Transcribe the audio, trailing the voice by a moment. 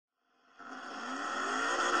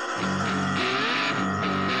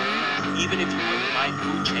Even if you were in my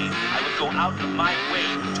food chain, I would go out of my way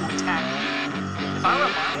to attack you. If I were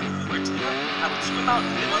a lion and you were Tuna, I would swim out in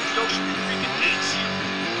the middle of the ocean and freaking eat you.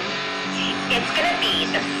 It's gonna be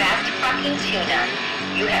the best fucking tuna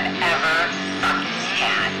you have ever fucking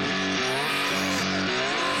had.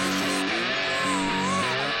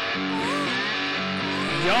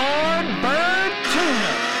 Yardbird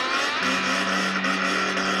Tuna.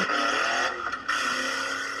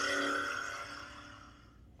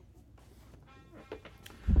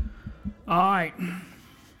 All right,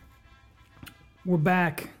 we're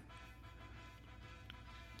back.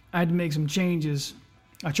 I had to make some changes.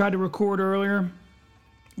 I tried to record earlier.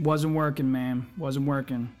 Wasn't working, man. Wasn't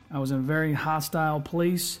working. I was in a very hostile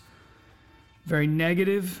place. Very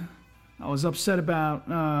negative. I was upset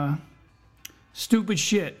about stupid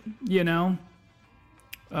shit, you know.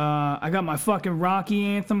 I got my fucking Rocky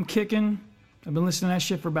anthem kicking. I've been listening to that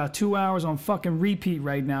shit for about 2 hours on fucking repeat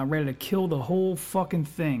right now, ready to kill the whole fucking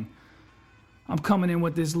thing. I'm coming in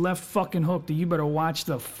with this left fucking hook that you better watch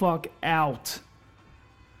the fuck out.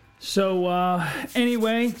 So,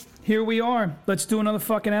 anyway, here we are. Let's do another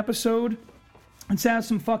fucking episode. Let's have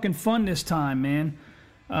some fucking fun this time, man.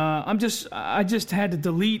 I just had to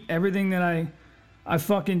delete everything that I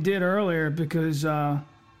fucking did earlier because, I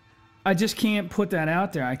just can't put that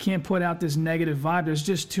out there. I can't put out this negative vibe. There's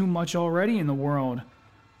just too much already in the world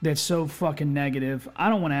that's so fucking negative. I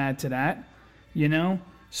don't want to add to that, you know?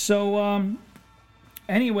 So,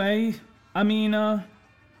 anyway, I mean,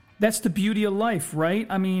 that's the beauty of life, right?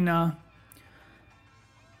 I mean,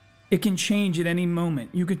 it can change at any moment.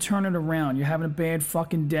 You could turn it around. You're having a bad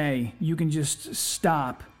fucking day. You can just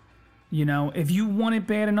stop, you know? If you want it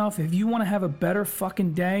bad enough, if you want to have a better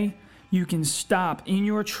fucking day, you can stop in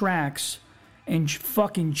your tracks and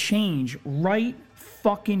fucking change right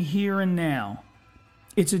fucking here and now.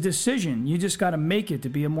 It's a decision. You just got to make it to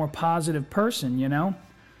be a more positive person, you know?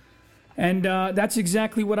 And that's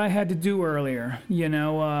exactly what I had to do earlier, you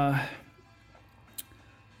know. I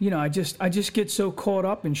just get so caught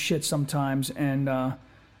up in shit sometimes, and I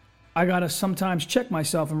got to sometimes check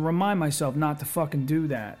myself and remind myself not to fucking do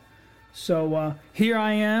that. So here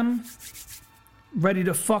I am, ready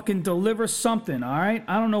to fucking deliver something, all right?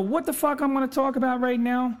 I don't know what the fuck I'm going to talk about right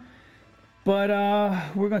now, but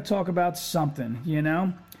we're going to talk about something, you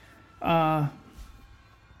know? I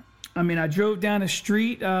drove down the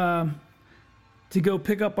street to go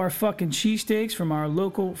pick up our fucking cheesesteaks from our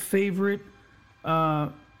local favorite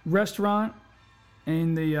restaurant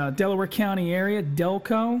in the Delaware County area,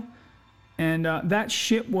 Delco, and that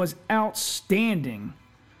shit was outstanding.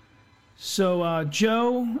 So,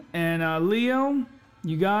 Joe and Leo,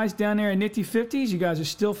 you guys down there at Nifty 50s, you guys are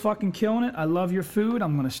still fucking killing it. I love your food.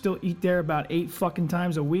 I'm going to still eat there about 8 fucking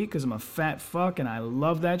times a week because I'm a fat fuck and I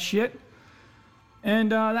love that shit.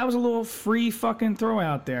 And that was a little free fucking throw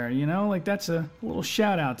out there, you know? Like, that's a little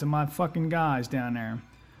shout out to my fucking guys down there.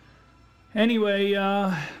 Anyway,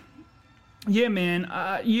 yeah, man,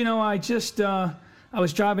 I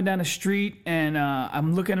was driving down the street and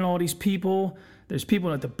I'm looking at all these people. There's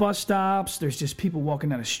people at the bus stops. There's just people walking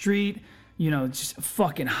down the street. You know, it's just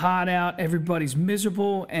fucking hot out. Everybody's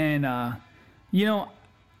miserable. And, I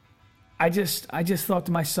just thought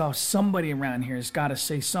to myself, somebody around here has got to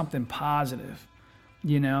say something positive,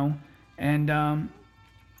 you know? And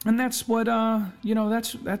that's what,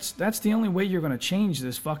 that's the only way you're going to change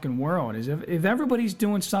this fucking world is if everybody's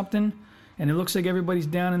doing something and it looks like everybody's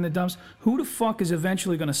down in the dumps, who the fuck is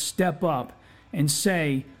eventually going to step up and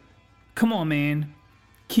say, come on, man,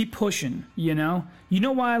 keep pushing, you know? You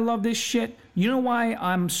know why I love this shit? You know why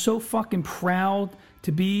I'm so fucking proud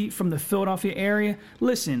to be from the Philadelphia area?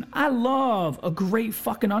 Listen, I love a great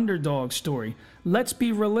fucking underdog story. Let's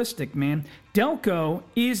be realistic, man. Delco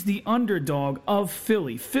is the underdog of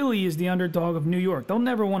Philly. Philly is the underdog of New York. They'll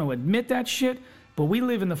never want to admit that shit, but we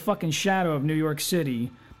live in the fucking shadow of New York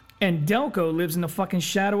City, and Delco lives in the fucking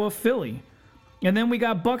shadow of Philly. And then we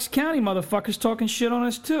got Bucks County motherfuckers talking shit on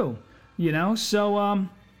us too. You know, so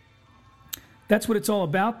that's what it's all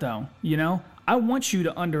about, though. You know, I want you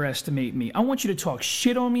to underestimate me. I want you to talk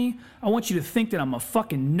shit on me. I want you to think that I'm a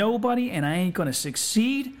fucking nobody and I ain't gonna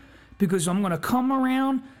succeed because I'm gonna come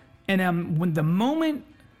around and when the moment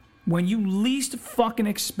when you least fucking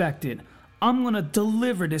expect it, I'm gonna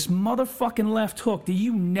deliver this motherfucking left hook that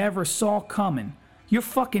you never saw coming. Your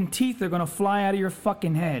fucking teeth are gonna fly out of your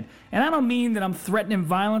fucking head. And I don't mean that I'm threatening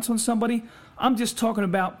violence on somebody. I'm just talking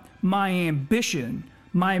about my ambition,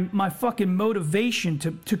 my fucking motivation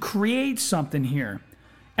to create something here.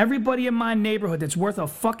 Everybody in my neighborhood that's worth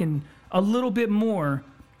a little bit more,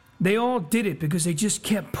 they all did it because they just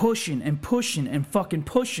kept pushing and pushing and fucking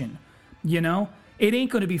pushing, you know? It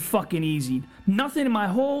ain't gonna be fucking easy. Nothing in my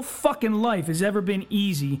whole fucking life has ever been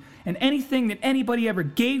easy, and anything that anybody ever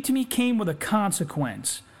gave to me came with a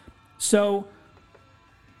consequence. So,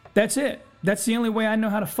 that's it. That's the only way I know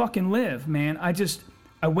how to fucking live, man.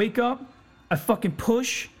 I wake up, I fucking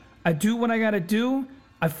push, I do what I gotta do,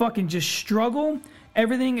 I fucking just struggle,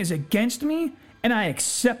 everything is against me, and I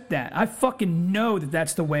accept that. I fucking know that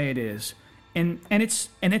that's the way it is. And it's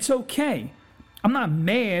okay. I'm not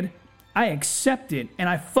mad, I accept it, and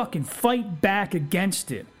I fucking fight back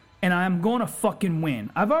against it. And I'm gonna fucking win.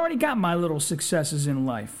 I've already got my little successes in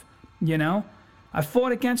life, you know? I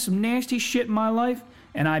fought against some nasty shit in my life,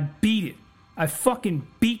 and I beat it. I fucking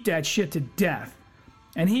beat that shit to death.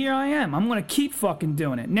 And here I am. I'm gonna keep fucking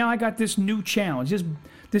doing it. Now I got this new challenge,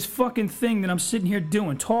 this fucking thing that I'm sitting here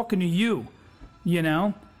doing, talking to you, you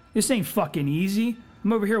know? This ain't fucking easy.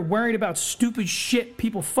 I'm over here worried about stupid shit,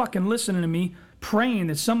 people fucking listening to me, praying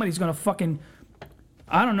that somebody's gonna fucking,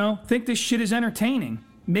 I don't know, think this shit is entertaining.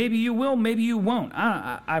 Maybe you will, maybe you won't.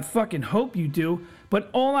 I fucking hope you do. But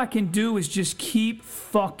all I can do is just keep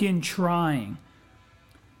fucking trying.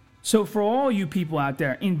 So for all you people out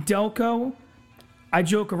there, in Delco, I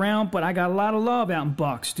joke around, but I got a lot of love out in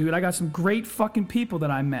Bucks, dude. I got some great fucking people that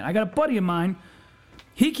I met. I got a buddy of mine,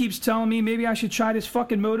 he keeps telling me maybe I should try this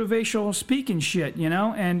fucking motivational speaking shit, you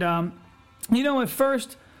know? And, at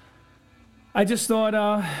first, I just thought,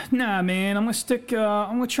 nah, man, I'm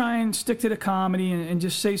gonna try and stick to the comedy and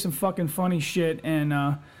just say some fucking funny shit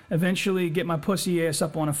and, eventually get my pussy ass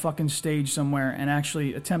up on a fucking stage somewhere and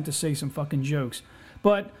actually attempt to say some fucking jokes.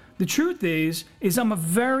 But the truth is I'm a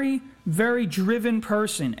very, very driven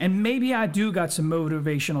person, and maybe I do got some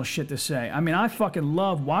motivational shit to say. I mean, I fucking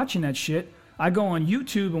love watching that shit. I go on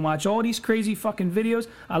YouTube and watch all these crazy fucking videos.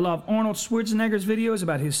 I love Arnold Schwarzenegger's videos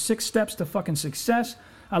about his 6 steps to fucking success.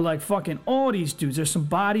 I like fucking all these dudes. There's some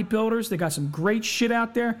bodybuilders. They got some great shit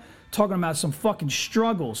out there talking about some fucking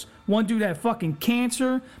struggles. One dude had fucking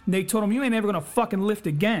cancer. And they told him, you ain't ever gonna fucking lift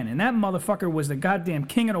again. And that motherfucker was the goddamn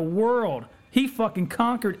king of the world. He fucking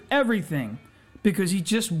conquered everything because he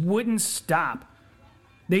just wouldn't stop.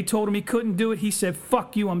 They told him he couldn't do it. He said,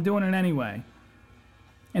 fuck you, I'm doing it anyway.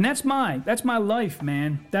 And that's my life,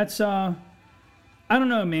 man. That's, I don't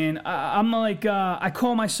know, man. I'm like, I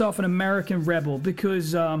call myself an American rebel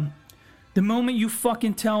because the moment you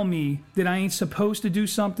fucking tell me that I ain't supposed to do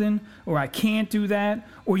something, or I can't do that,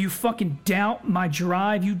 or you fucking doubt my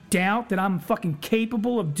drive, you doubt that I'm fucking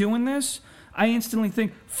capable of doing this, I instantly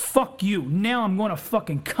think, fuck you. Now I'm going to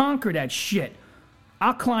fucking conquer that shit.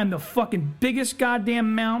 I'll climb the fucking biggest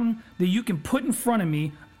goddamn mountain that you can put in front of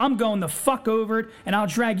me. I'm going the fuck over it, and I'll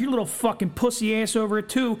drag your little fucking pussy ass over it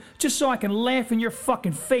too, just so I can laugh in your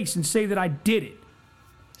fucking face and say that I did it.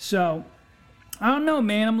 So, I don't know,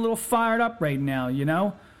 man. I'm a little fired up right now, you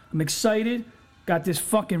know? I'm excited. Got this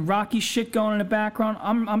fucking Rocky shit going in the background.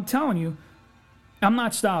 I'm telling you, I'm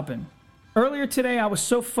not stopping. Earlier today, I was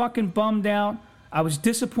so fucking bummed out. I was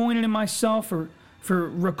disappointed in myself for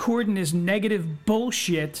recording this negative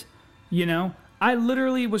bullshit, you know? I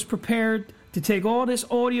literally was prepared to take all this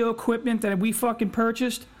audio equipment that we fucking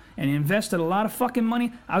purchased and invested a lot of fucking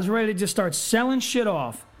money. I was ready to just start selling shit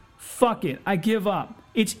off. Fuck it. I give up.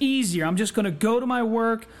 It's easier. I'm just going to go to my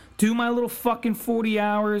work, do my little fucking 40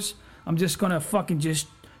 hours. I'm just going to fucking just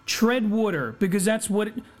tread water because that's what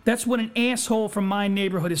an asshole from my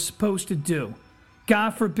neighborhood is supposed to do. God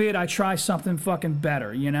forbid I try something fucking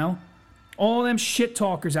better, you know? All them shit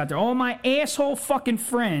talkers out there, all my asshole fucking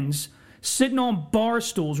friends sitting on bar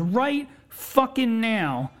stools right fucking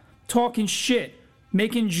now, talking shit,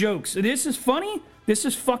 making jokes. This is funny? This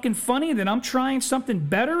is fucking funny that I'm trying something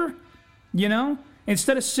better, you know?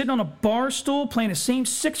 Instead of sitting on a bar stool playing the same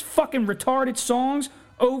 6 fucking retarded songs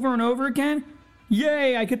over and over again,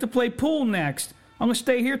 yay, I get to play pool next. I'm gonna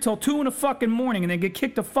stay here till 2 in the fucking morning and then get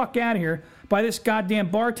kicked the fuck out of here by this goddamn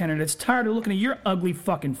bartender that's tired of looking at your ugly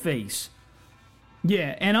fucking face.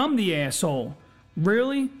 Yeah, and I'm the asshole.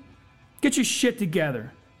 Really? Get your shit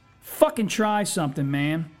together. Fucking try something,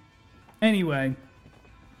 man. Anyway,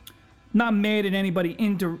 not mad at anybody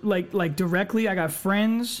directly. I got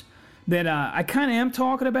friends that I kind of am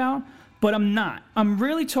talking about, but I'm not. I'm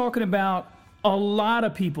really talking about a lot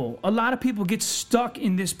of people. A lot of people get stuck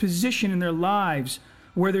in this position in their lives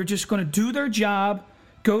where they're just going to do their job,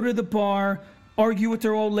 go to the bar, argue with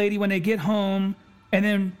their old lady when they get home, and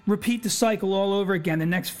then repeat the cycle all over again the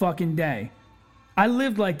next fucking day. I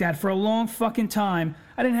lived like that for a long fucking time.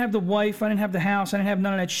 I didn't have the wife, I didn't have the house, I didn't have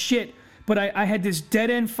none of that shit, but I had this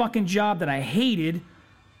dead-end fucking job that I hated,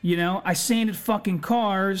 you know? I sanded fucking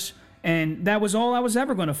cars, and that was all I was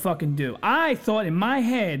ever going to fucking do. I thought in my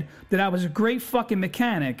head that I was a great fucking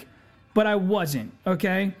mechanic, but I wasn't,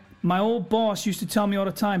 okay? My old boss used to tell me all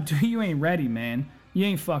the time, dude, you ain't ready, man. You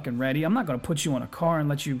ain't fucking ready. I'm not going to put you in a car and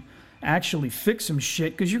let you actually fix some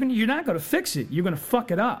shit because you're not going to fix it. You're going to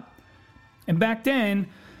fuck it up. And back then,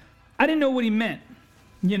 I didn't know what he meant,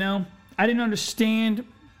 you know? I didn't understand,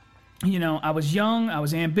 you know, I was young, I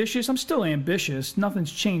was ambitious. I'm still ambitious.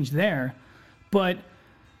 Nothing's changed there. But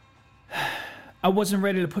I wasn't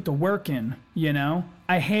ready to put the work in, you know?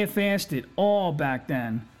 I half-assed it all back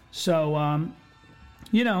then. So,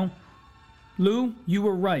 you know, Lou, you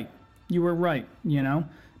were right. You were right, you know?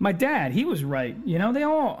 My dad, he was right. You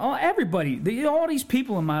know, everybody, all these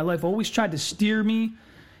people in my life always tried to steer me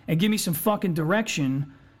and give me some fucking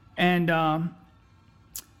direction. And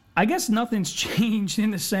I guess nothing's changed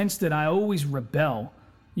in the sense that I always rebel,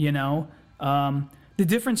 you know? The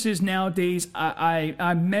difference is nowadays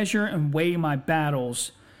I measure and weigh my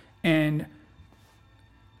battles. And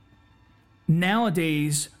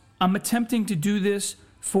nowadays I'm attempting to do this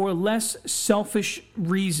for less selfish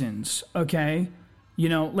reasons, okay? You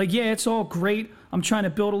know, like, yeah, it's all great. I'm trying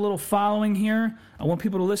to build a little following here. I want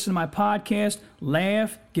people to listen to my podcast,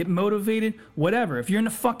 laugh, get motivated, whatever. If you're in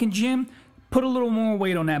the fucking gym, put a little more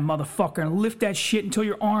weight on that motherfucker and lift that shit until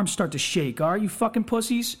your arms start to shake, all right, you fucking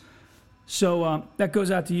pussies? So, that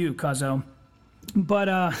goes out to you, cuzzo.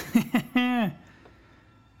 But,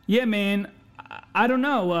 yeah, man, I don't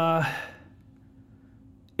know.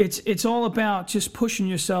 It's all about just pushing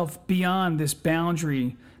yourself beyond this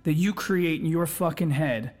boundary that you create in your fucking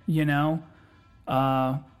head, you know?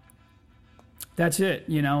 That's it,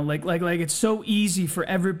 you know? Like it's so easy for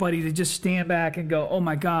everybody to just stand back and go, oh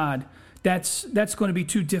my God, that's going to be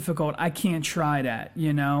too difficult. I can't try that,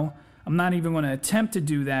 you know? I'm not even going to attempt to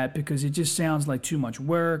do that because it just sounds like too much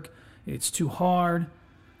work. It's too hard.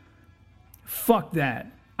 Fuck that.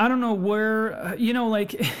 I don't know where, you know,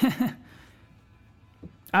 like...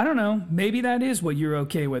 I don't know. Maybe that is what you're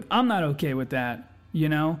okay with. I'm not okay with that, you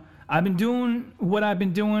know? I've been doing what I've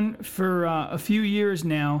been doing for a few years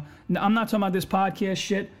now. I'm not talking about this podcast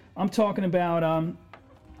shit. I'm talking about,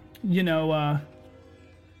 you know,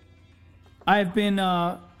 I've been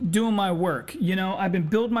doing my work. You know, I've been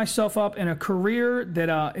building myself up in a career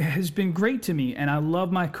that has been great to me, and I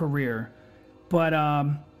love my career. But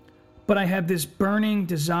I have this burning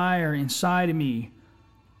desire inside of me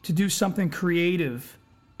to do something creative.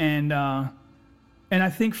 And I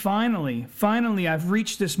think finally, I've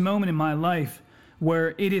reached this moment in my life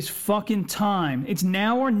where it is fucking time. It's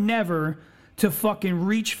now or never to fucking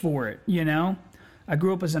reach for it, you know? I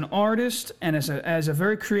grew up as an artist and as a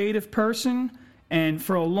very creative person, and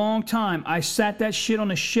for a long time, I sat that shit on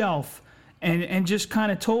a shelf and just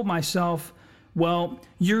kind of told myself, well,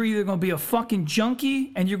 you're either going to be a fucking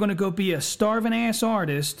junkie and you're going to go be a starving-ass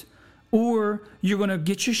artist, or you're going to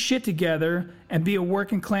get your shit together and be a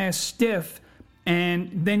working class stiff,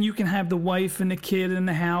 and then you can have the wife and the kid in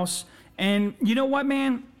the house. And you know what,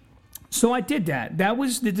 man? So I did that. That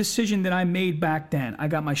was the decision that I made back then. I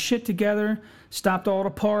got my shit together, stopped all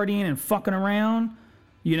the partying and fucking around,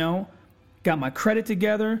 you know, got my credit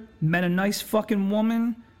together, met a nice fucking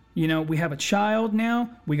woman. You know, we have a child now.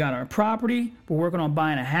 We got our property. We're working on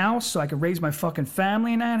buying a house so I can raise my fucking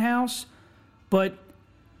family in that house. But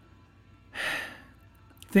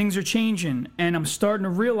things are changing, and I'm starting to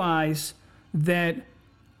realize that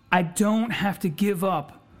I don't have to give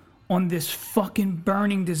up on this fucking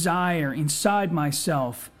burning desire inside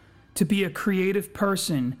myself to be a creative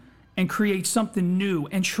person and create something new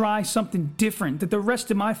and try something different that the rest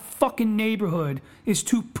of my fucking neighborhood is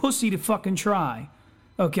too pussy to fucking try.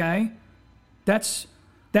 Okay? That's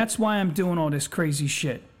why I'm doing all this crazy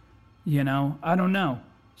shit. You know? I don't know.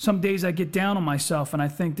 Some days I get down on myself and I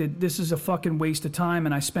think that this is a fucking waste of time,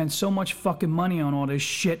 and I spend so much fucking money on all this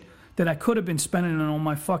shit that I could have been spending it on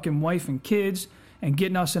my fucking wife and kids and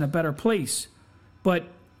getting us in a better place. But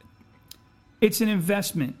it's an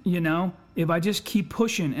investment, you know? If I just keep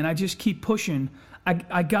pushing and I just keep pushing,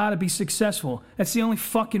 I gotta be successful. That's the only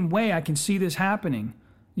fucking way I can see this happening,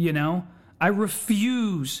 you know? I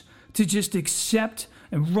refuse to just accept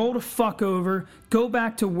and roll the fuck over, go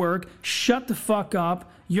back to work, shut the fuck up.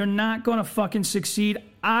 You're not gonna fucking succeed.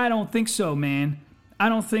 I don't think so, man. I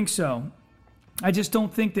don't think so. I just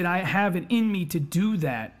don't think that I have it in me to do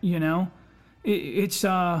that, you know? It's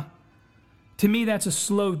to me, that's a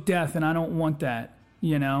slow death, and I don't want that,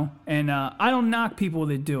 you know? And I don't knock people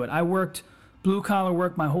that do it. I worked blue-collar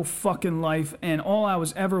work my whole fucking life, and all I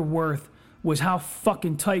was ever worth was how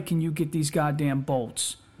fucking tight can you get these goddamn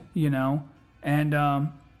bolts, you know? And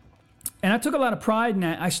I took a lot of pride in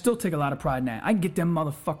that. I still take a lot of pride in that. I can get them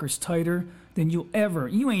motherfuckers tighter than you'll ever.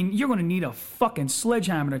 You're gonna need a fucking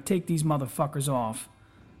sledgehammer to take these motherfuckers off.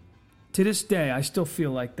 To this day, I still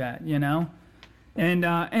feel like that, you know? And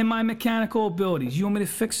my mechanical abilities. You want me to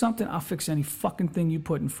fix something? I'll fix any fucking thing you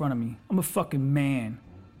put in front of me. I'm a fucking man.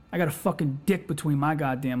 I got a fucking dick between my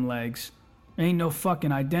goddamn legs. There ain't no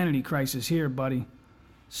fucking identity crisis here, buddy.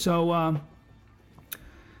 So,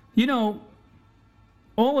 you know,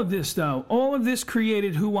 all of this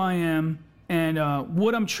created who I am and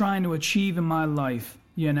what I'm trying to achieve in my life,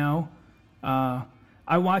 you know?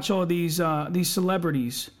 I watch all these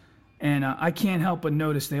celebrities, and I can't help but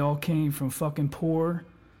notice they all came from fucking poor,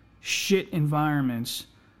 shit environments,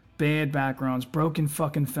 bad backgrounds, broken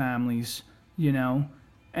fucking families, you know?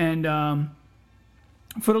 And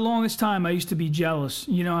for the longest time, I used to be jealous.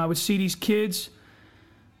 You know, I would see these kids,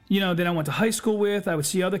 you know, that I went to high school with. I would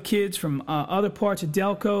see other kids from other parts of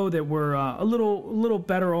Delco that were a little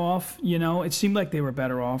better off, you know? It seemed like they were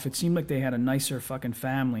better off. It seemed like they had a nicer fucking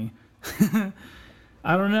family.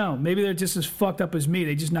 I don't know. Maybe they're just as fucked up as me.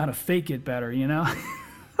 They just know how to fake it better, you know?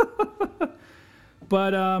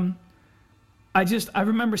 But I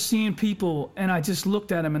remember seeing people, and I just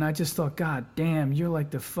looked at them, and I just thought, God damn, you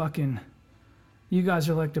guys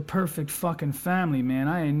are like the perfect fucking family, man.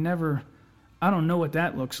 I don't know what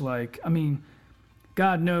that looks like. I mean,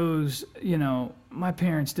 God knows, you know, my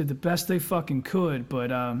parents did the best they fucking could,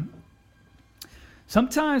 but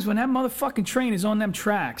sometimes when that motherfucking train is on them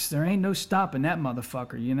tracks, there ain't no stopping that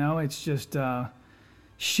motherfucker, you know? It's just,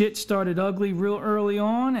 shit started ugly real early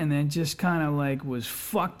on and then just kind of like was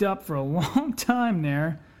fucked up for a long time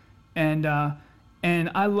there. And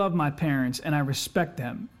I love my parents and I respect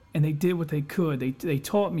them. And they did what they could. They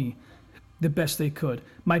taught me the best they could.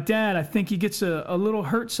 My dad, I think he gets a little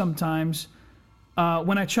hurt sometimes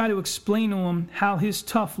when I try to explain to him how his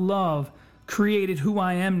tough love created who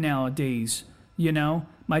I am nowadays. You know,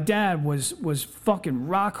 my dad was fucking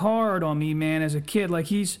rock hard on me, man, as a kid. Like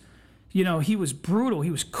he was brutal. He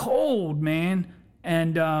was cold, man.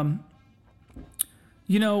 And,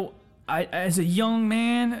 you know, as a young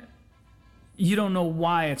man, you don't know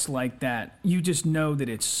why it's like that. You just know that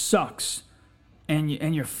it sucks.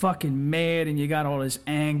 And you're fucking mad and you got all this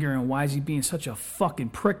anger and why is he being such a fucking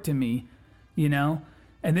prick to me, you know?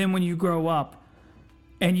 And then when you grow up,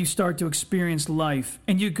 and you start to experience life,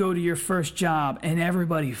 and you go to your first job, and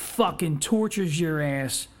everybody fucking tortures your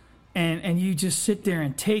ass, and you just sit there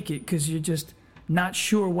and take it because you're just not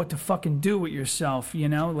sure what to fucking do with yourself, you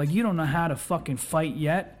know? Like, you don't know how to fucking fight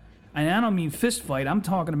yet. And I don't mean fist fight. I'm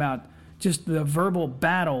talking about just the verbal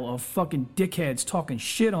battle of fucking dickheads talking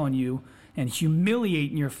shit on you and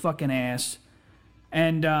humiliating your fucking ass.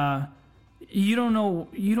 And you don't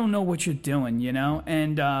know what you're doing, you know?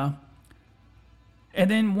 And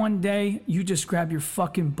then one day, you just grab your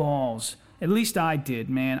fucking balls. At least I did,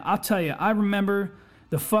 man. I'll tell you, I remember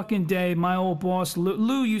the fucking day my old boss,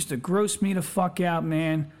 Lou used to gross me the fuck out,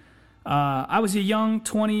 man. I was a young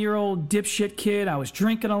 20-year-old dipshit kid. I was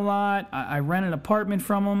drinking a lot. I rented an apartment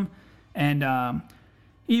from him. And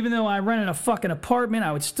even though I rented a fucking apartment,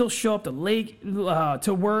 I would still show up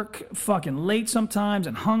to work fucking late sometimes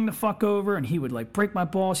and hung the fuck over. And he would, like, break my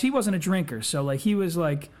balls. He wasn't a drinker, so, like, he was,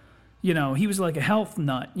 like... You know, he was like a health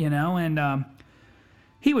nut, you know, and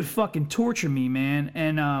he would fucking torture me, man.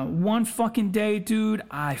 And one fucking day, dude,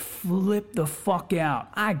 I flipped the fuck out.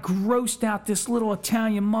 I grossed out this little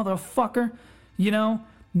Italian motherfucker, you know,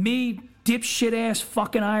 me, dipshit ass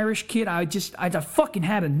fucking Irish kid. I fucking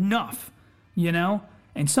had enough, you know.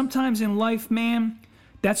 And sometimes in life, man,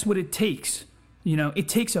 that's what it takes. You know, it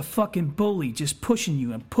takes a fucking bully just pushing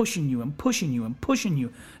you and pushing you and pushing you and pushing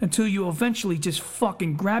you until you eventually just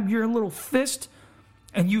fucking grab your little fist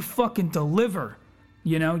and you fucking deliver.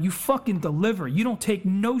 You know, you fucking deliver. You don't take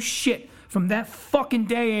no shit from that fucking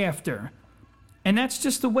day after. And that's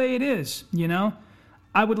just the way it is, you know.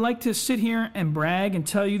 I would like to sit here and brag and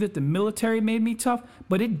tell you that the military made me tough,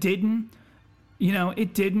 but it didn't. You know,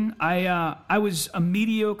 it didn't. I was a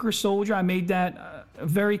mediocre soldier. I made that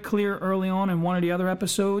very clear early on in one of the other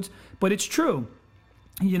episodes, but it's true.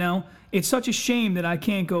 You know, it's such a shame that I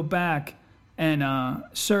can't go back and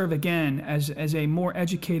serve again as a more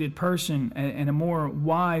educated person and a more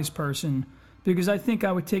wise person, because I think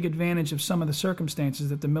I would take advantage of some of the circumstances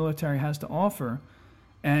that the military has to offer.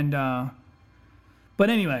 And but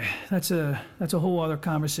anyway, that's a whole other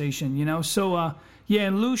conversation, you know. So yeah,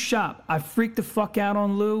 in Lou's shop, I freaked the fuck out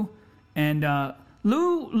on Lou, and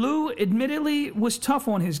Lou admittedly was tough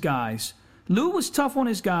on his guys. Lou was tough on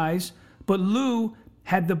his guys, but Lou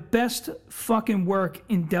had the best fucking work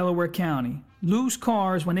in Delaware County. Lou's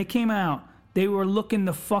cars, when they came out, they were looking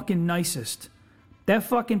the fucking nicest. That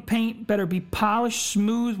fucking paint better be polished,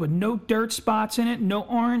 smooth, with no dirt spots in it, no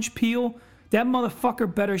orange peel. That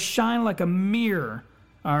motherfucker better shine like a mirror.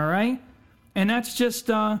 All right? And that's just,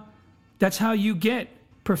 that's how you get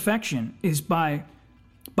perfection, is by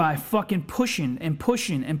fucking pushing and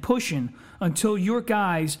pushing and pushing until your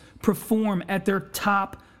guys perform at their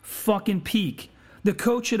top fucking peak. The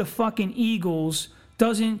coach of the fucking Eagles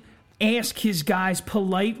doesn't ask his guys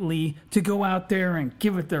politely to go out there and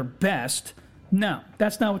give it their best. No,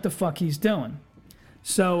 that's not what the fuck he's doing.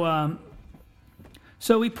 So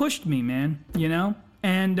he pushed me, man, you know?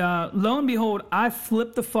 And lo and behold, I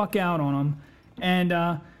flipped the fuck out on him.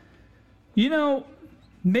 And, you know,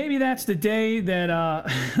 maybe that's the day that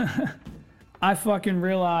I fucking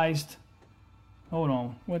realized, hold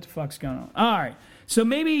on, what the fuck's going on? All right. So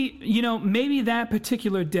maybe, you know, maybe that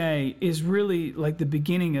particular day is really like the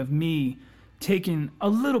beginning of me taking a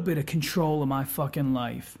little bit of control of my fucking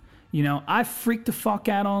life. You know, I freaked the fuck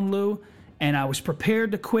out on Lou, and I was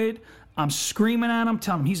prepared to quit. I'm screaming at him,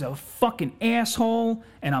 telling him he's a fucking asshole,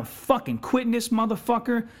 and I'm fucking quitting this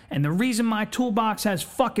motherfucker. And the reason my toolbox has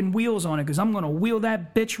fucking wheels on it, because I'm going to wheel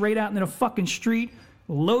that bitch right out into the fucking street,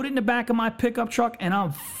 load it in the back of my pickup truck, and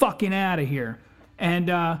I'm fucking out of here.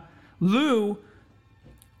 And Lou,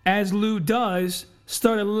 as Lou does,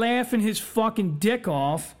 started laughing his fucking dick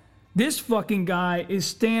off. This fucking guy is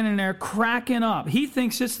standing there cracking up. He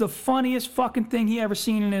thinks it's the funniest fucking thing he ever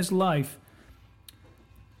seen in his life.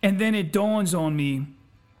 And then it dawns on me,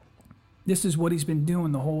 this is what he's been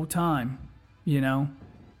doing the whole time, you know?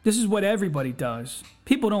 This is what everybody does.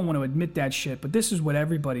 People don't want to admit that shit, but this is what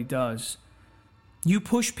everybody does. You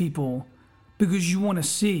push people because you want to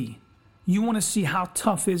see. You want to see how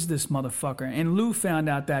tough is this motherfucker. And Lou found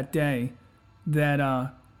out that day that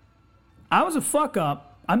I was a fuck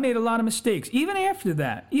up. I made a lot of mistakes. Even after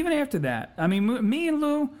that. I mean, me and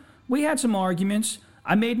Lou, we had some arguments.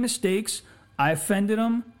 I made mistakes. I offended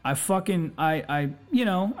him. I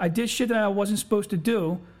did shit that I wasn't supposed to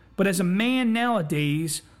do. But as a man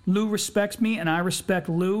nowadays, Lou respects me and I respect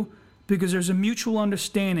Lou because there's a mutual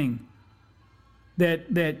understanding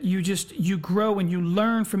that you grow and you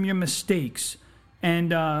learn from your mistakes.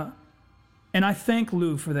 And I thank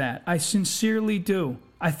Lou for that. I sincerely do.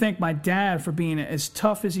 I thank my dad for being as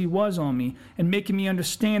tough as he was on me and making me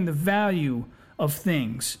understand the value of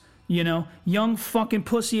things. You know, young fucking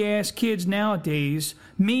pussy-ass kids nowadays,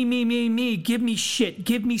 me, give me shit,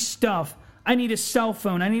 give me stuff. I need a cell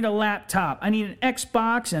phone, I need a laptop, I need an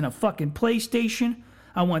Xbox and a fucking PlayStation.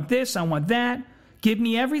 I want this, I want that. Give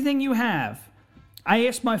me everything you have. I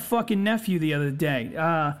asked my fucking nephew the other day.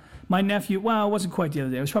 My nephew, well, it wasn't quite the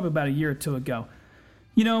other day. It was probably about a year or two ago.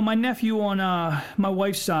 You know, my nephew on my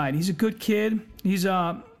wife's side, he's a good kid. He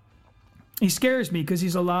scares me because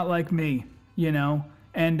he's a lot like me, you know.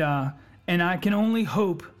 And I can only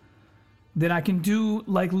hope that I can do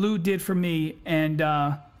like Lou did for me and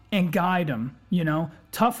guide him, you know,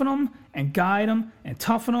 toughen him and guide him and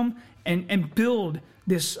toughen him and build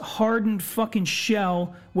this hardened fucking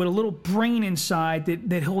shell with a little brain inside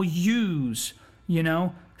that he'll use, you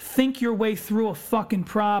know. Think your way through a fucking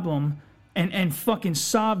problem and fucking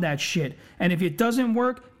solve that shit. And if it doesn't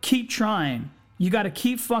work, keep trying. You got to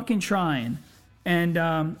keep fucking trying.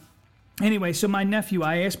 And anyway, so my nephew,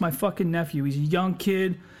 I asked my fucking nephew, he's a young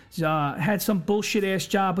kid, he's, had some bullshit ass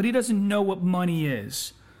job, but he doesn't know what money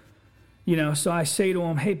is. You know, so I say to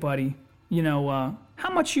him, hey buddy, you know, how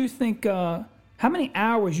much you think, how many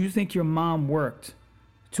hours you think your mom worked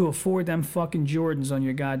to afford them fucking Jordans on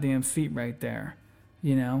your goddamn feet right there,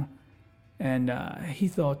 you know? And he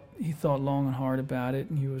thought long and hard about it,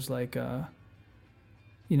 and he was like,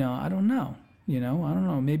 you know, I don't know,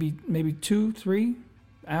 maybe 2-3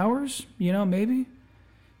 hours, you know, maybe.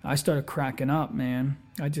 I started cracking up, man.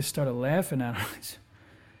 I just started laughing at him.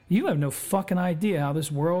 You have no fucking idea how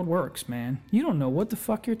this world works, man. You don't know what the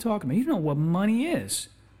fuck you're talking about. You don't know what money is.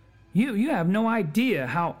 You have no idea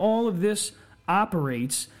how all of this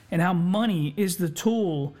operates and how money is the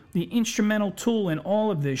tool, the instrumental tool in all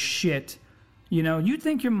of this shit. You know, you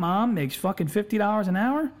think your mom makes fucking $50 an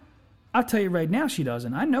hour? I'll tell you right now she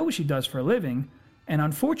doesn't. I know what she does for a living, and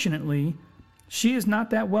unfortunately, she is not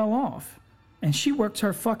that well off. And she works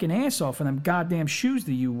her fucking ass off for them goddamn shoes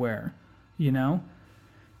that you wear, you know?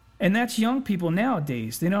 And that's young people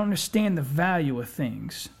nowadays. They don't understand the value of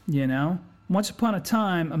things, you know? Once upon a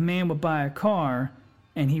time, a man would buy a car,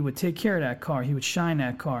 and he would take care of that car. He would shine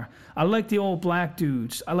that car. I like the old black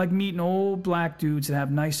dudes. I like meeting old black dudes that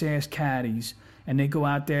have nice-ass caddies, and they go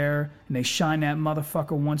out there, and they shine that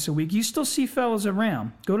motherfucker once a week. You still see fellas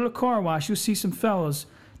around. Go to the car wash, you'll see some fellas.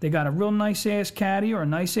 They got a real nice-ass caddy or a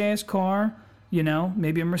nice-ass car, you know,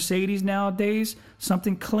 maybe a Mercedes nowadays,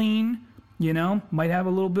 something clean, you know, might have a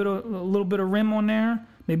little bit of rim on there,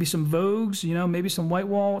 maybe some Vogues, you know, maybe some white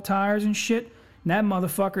wall tires and shit. And that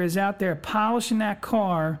motherfucker is out there polishing that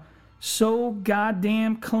car so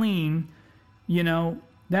goddamn clean, you know,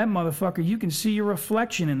 that motherfucker, you can see your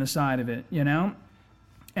reflection in the side of it, you know?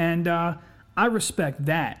 And I respect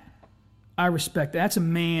that. I respect that. That's a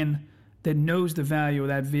man that knows the value of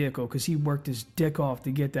that vehicle because he worked his dick off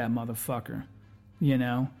to get that motherfucker, you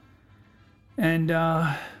know? And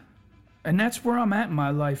that's where I'm at in my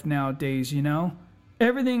life nowadays, you know?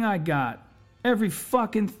 Everything I got, every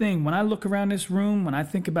fucking thing. When I look around this room, when I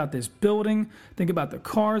think about this building, think about the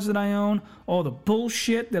cars that I own, all the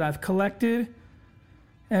bullshit that I've collected,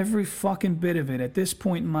 every fucking bit of it at this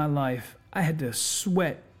point in my life, I had to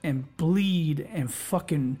sweat and bleed and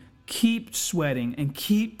fucking keep sweating and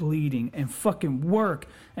keep bleeding and fucking work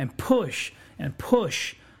and push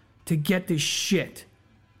to get this shit.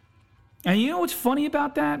 And you know what's funny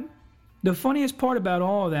about that? The funniest part about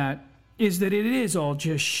all of that is that it is all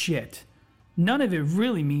just shit. None of it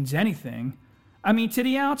really means anything. I mean, to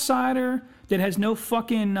the outsider that has no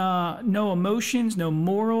fucking, no emotions, no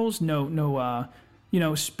morals, no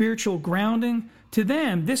spiritual grounding, to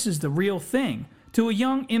them, this is the real thing. To a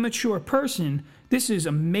young, immature person, this is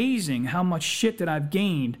amazing how much shit that I've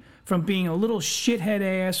gained from being a little shithead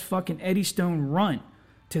ass fucking Eddie Stone runt.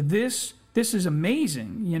 To this is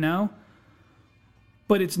amazing, you know?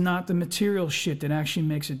 But it's not the material shit that actually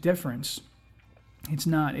makes a difference. It's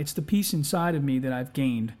not. It's the peace inside of me that I've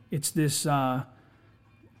gained. It's this, I've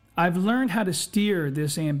learned how to steer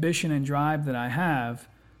this ambition and drive that I have,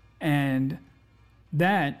 and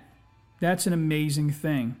that's an amazing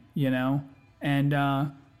thing, you know? And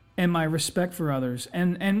my respect for others,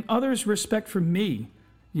 and others' respect for me,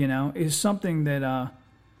 you know, is something that,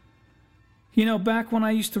 you know, back when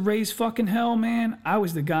I used to raise fucking hell, man, I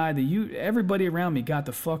was the guy that everybody around me got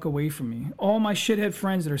the fuck away from me. All my shithead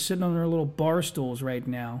friends that are sitting on their little bar stools right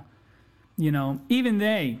now, you know, even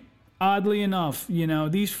they, oddly enough, you know,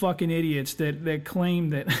 these fucking idiots that claim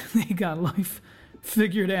that they got life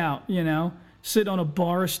figured out, you know, sit on a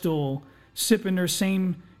bar stool, sipping their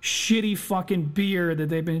same shitty fucking beer that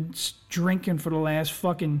they've been drinking for the last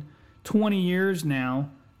fucking 20 years now,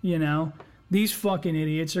 you know. These fucking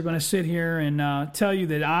idiots are going to sit here and tell you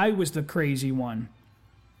that I was the crazy one.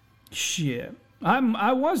 Shit.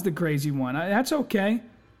 I was the crazy one. That's okay.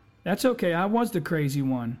 That's okay. I was the crazy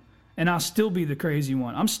one. And I'll still be the crazy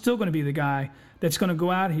one. I'm still going to be the guy that's going to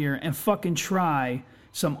go out here and fucking try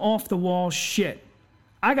some off-the-wall shit.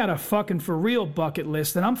 I got a fucking for-real bucket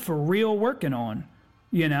list that I'm for real working on,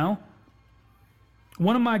 you know?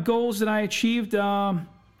 One of my goals that I achieved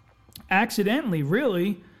accidentally,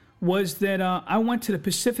 really, was that I went to the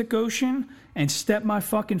Pacific Ocean and stepped my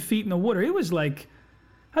fucking feet in the water. It was like,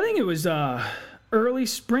 I think it was early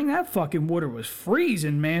spring. That fucking water was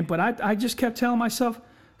freezing, man. But I just kept telling myself,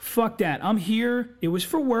 fuck that. I'm here. It was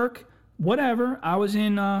for work. Whatever. I was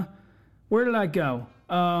in, where did I go?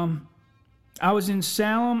 I was in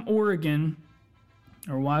Salem, Oregon,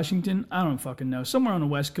 or Washington. I don't fucking know. Somewhere on the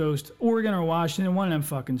West Coast. Oregon or Washington, one of them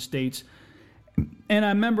fucking states. And I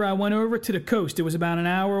remember I went over to the coast. It was about an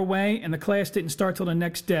hour away, and the class didn't start till the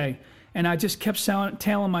next day. And I just kept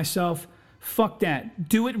telling myself, fuck that.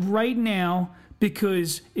 Do it right now,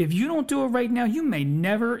 because if you don't do it right now, you may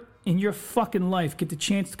never in your fucking life get the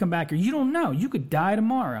chance to come back here. You don't know. You could die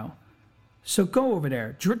tomorrow. So go over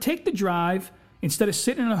there. Take the drive. Instead of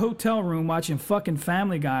sitting in a hotel room watching fucking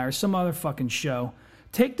Family Guy or some other fucking show,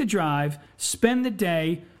 take the drive, spend the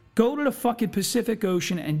day, go to the fucking Pacific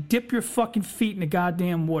Ocean and dip your fucking feet in the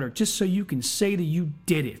goddamn water just so you can say that you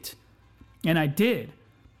did it. And I did.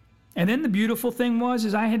 And then the beautiful thing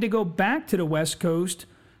is I had to go back to the West Coast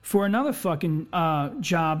for another fucking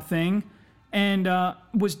job thing, and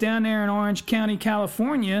was down there in Orange County,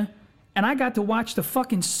 California, and I got to watch the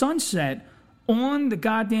fucking sunset on the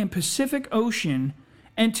goddamn Pacific Ocean.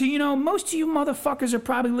 And most of you motherfuckers are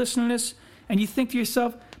probably listening to this, and you think to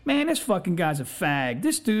yourself, man, this fucking guy's a fag.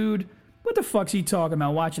 This dude, what the fuck's he talking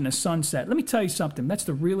about watching the sunset? Let me tell you something. That's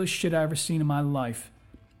the realest shit I've ever seen in my life.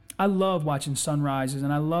 I love watching sunrises,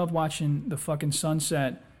 and I love watching the fucking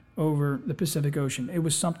sunset over the Pacific Ocean. It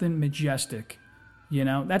was something majestic.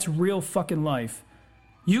 That's real fucking life.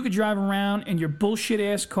 You could drive around in your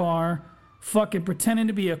bullshit-ass car, fucking pretending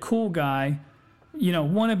to be a cool guy,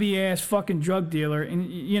 wannabe-ass fucking drug dealer,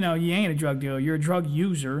 and, you ain't a drug dealer. You're a drug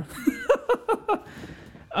user.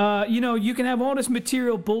 You can have all this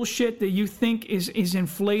material bullshit that you think is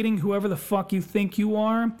inflating whoever the fuck you think you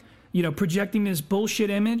are, projecting this bullshit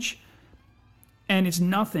image, and it's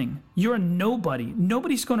nothing. You're a nobody.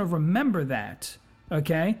 Nobody's going to remember that,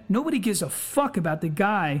 okay? Nobody gives a fuck about the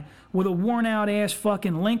guy with a worn-out ass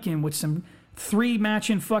fucking Lincoln with some 3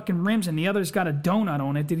 matching fucking rims and the other's got a donut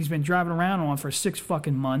on it that he's been driving around on for 6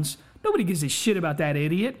 fucking months. Nobody gives a shit about that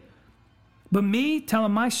idiot. But me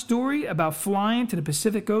telling my story about flying to the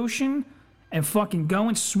Pacific Ocean and fucking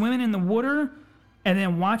going swimming in the water and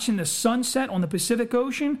then watching the sunset on the Pacific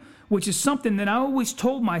Ocean, which is something that I always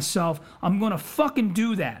told myself, I'm going to fucking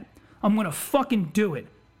do that. I'm going to fucking do it.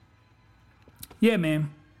 Yeah,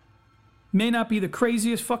 man. May not be the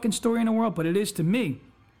craziest fucking story in the world, but it is to me.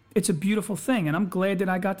 It's a beautiful thing, and I'm glad that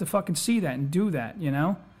I got to fucking see that and do that, you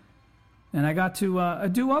know? And I got to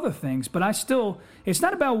do other things, but I still, it's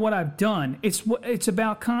not about what I've done. It's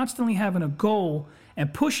about constantly having a goal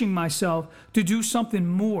and pushing myself to do something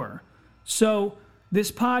more. So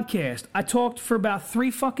this podcast, I talked for about 3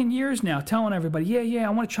 fucking years now, telling everybody, yeah,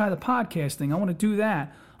 I want to try the podcast thing. I want to do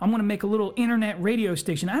that. I'm going to make a little internet radio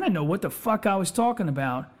station. I didn't know what the fuck I was talking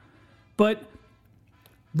about. But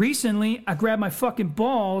recently, I grabbed my fucking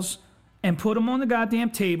balls and put them on the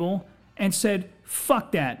goddamn table and said,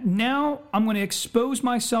 fuck that. Now I'm going to expose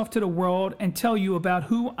myself to the world and tell you about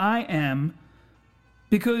who I am,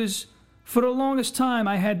 because for the longest time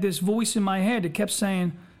I had this voice in my head that kept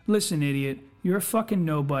saying, listen, idiot, you're a fucking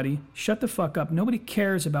nobody. Shut the fuck up. Nobody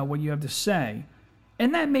cares about what you have to say.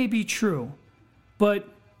 And that may be true, but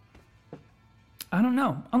I don't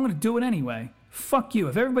know. I'm going to do it anyway. Fuck you.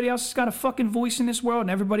 If everybody else has got a fucking voice in this world and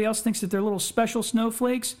everybody else thinks that they're little special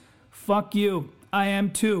snowflakes, fuck you. I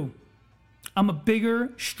am too. I'm a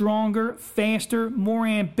bigger, stronger, faster, more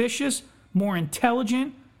ambitious, more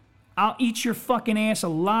intelligent. I'll eat your fucking ass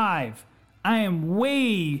alive. I am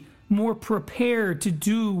way more prepared to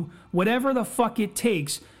do whatever the fuck it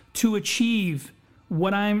takes to achieve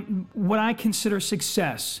what I consider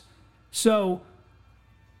success. So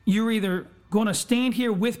you're either going to stand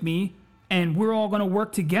here with me and we're all going to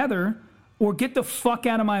work together, or get the fuck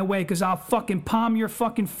out of my way, because I'll fucking palm your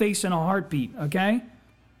fucking face in a heartbeat, okay?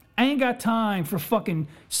 I ain't got time for fucking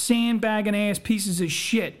sandbagging ass pieces of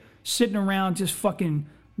shit sitting around just fucking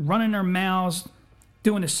running their mouths,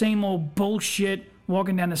 doing the same old bullshit,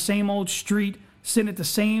 walking down the same old street, sitting at the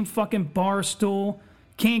same fucking bar stool,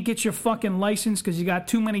 can't get your fucking license because you got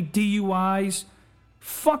too many DUIs.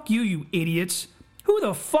 Fuck you, you idiots. Who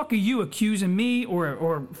the fuck are you accusing me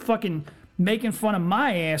or fucking making fun of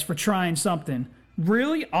my ass for trying something?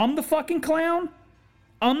 Really? I'm the fucking clown?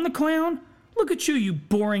 I'm the clown? Look at you, you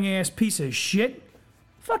boring ass piece of shit.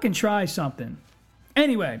 Fucking try something.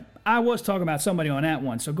 Anyway, I was talking about somebody on that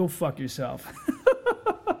one, so go fuck yourself.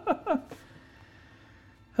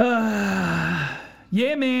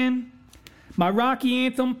 Yeah, man. My Rocky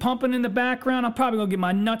anthem pumping in the background. I'm probably going to get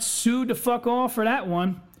my nuts sued to fuck off for that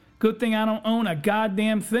one. Good thing I don't own a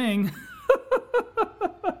goddamn thing.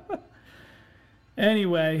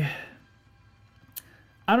 Anyway,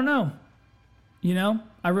 I don't know. You know,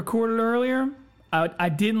 I recorded earlier. I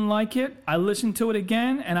didn't like it. I listened to it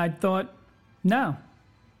again, and I thought, no,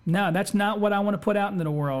 that's not what I want to put out into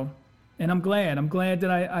the world. And I'm glad. I'm glad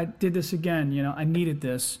that I did this again. You know, I needed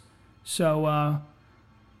this. So,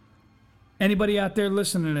 anybody out there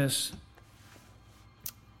listening to this,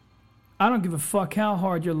 I don't give a fuck how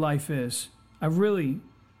hard your life is. I really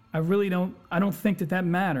don't. I don't think that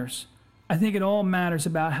matters. I think it all matters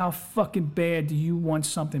about how fucking bad do you want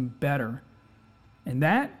something better. And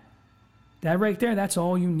that right there, that's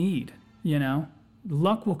all you need, you know?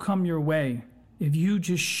 Luck will come your way if you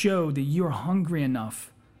just show that you're hungry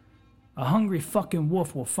enough. A hungry fucking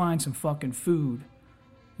wolf will find some fucking food,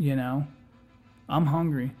 you know? I'm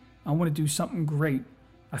hungry. I want to do something great.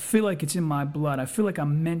 I feel like it's in my blood. I feel like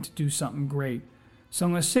I'm meant to do something great. So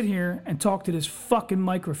I'm going to sit here and talk to this fucking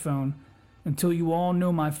microphone until you all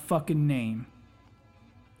know my fucking name.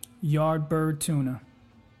 Yardbird Tuna.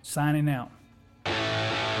 Signing out.